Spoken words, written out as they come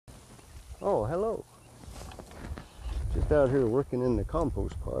Oh, hello. Just out here working in the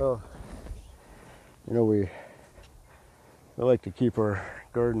compost pile. You know, we like to keep our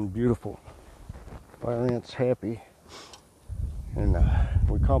garden beautiful, fire ants happy, and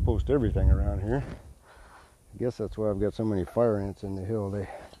we compost everything around here. I guess that's why I've got so many fire ants in the hill. They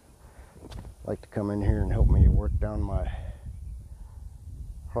like to come in here and help me work down my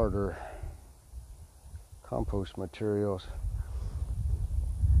harder compost materials.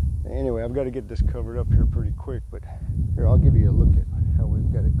 Anyway, I've got to get this covered up here pretty quick, but here, I'll give you a look at how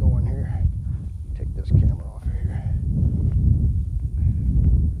we've got it going here. Take this camera off of here.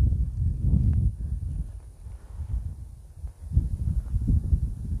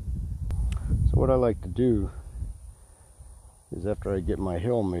 So what I like to do is, after I get my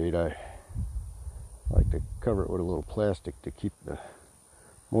hill made, I like to cover it with a little plastic to keep the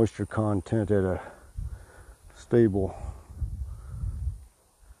moisture content at a stable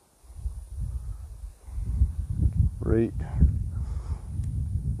rate.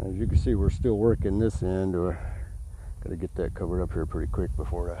 As you can see, we're still working this end, or got to get that covered up here pretty quick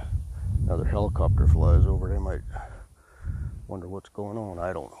before another helicopter flies over. They might wonder what's going on.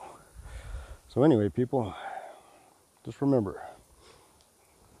 I don't know. So anyway, people, just remember,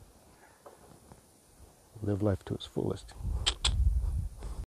 live life to its fullest.